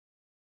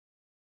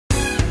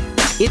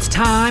It's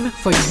time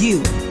for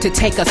you to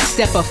take a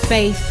step of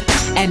faith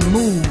and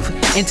move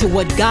into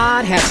what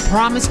God has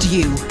promised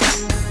you.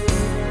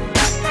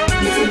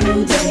 It's a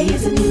new day,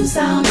 it's a new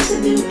sound, it's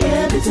a new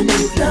air, it's a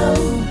new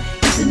flow.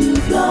 It's a new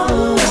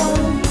flow.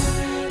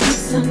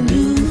 It's a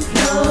new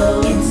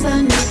flow. It's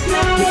a new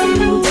flow. It's a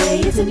new day,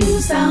 it's a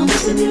new sound,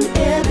 it's a new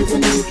air, it's a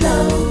new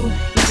flow.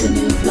 It's a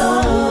new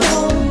flow.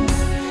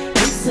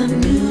 It's a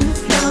new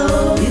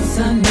flow. It's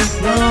a new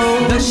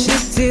flow. The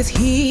shift is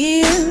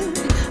here.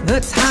 The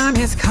time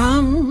has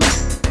come.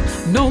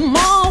 No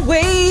more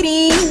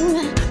waiting.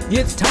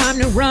 It's time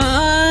to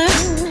run.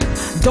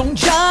 Don't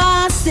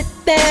just sit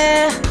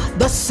there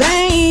the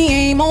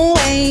same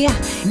way.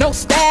 No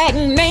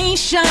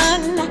stagnation.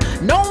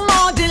 No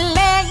more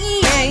delay.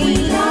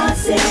 When God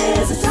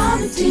says it's time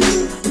to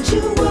do what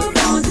you were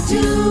born to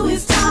do,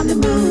 it's time to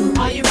move.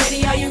 Are you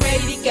ready? Are you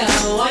ready to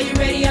go? Are you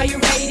ready? Are you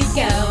ready to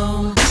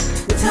go?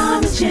 The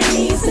time has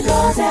changed. The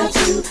gods have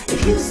too.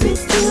 If you sit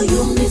still,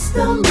 you'll miss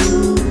the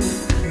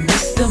move.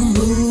 Miss the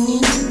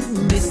move.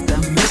 Miss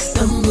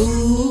the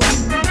move.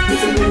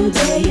 It's a new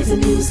day, it's a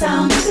new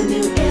sound, it's a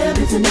new air,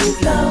 it's a new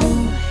flow.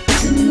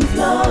 It's a new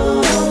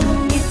flow.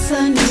 It's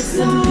a new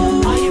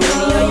flow. Are you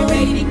ready? Are you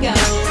ready to go?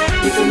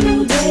 It's a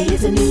new day,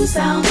 it's a new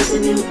sound, it's a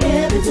new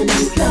air, it's a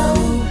new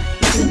flow.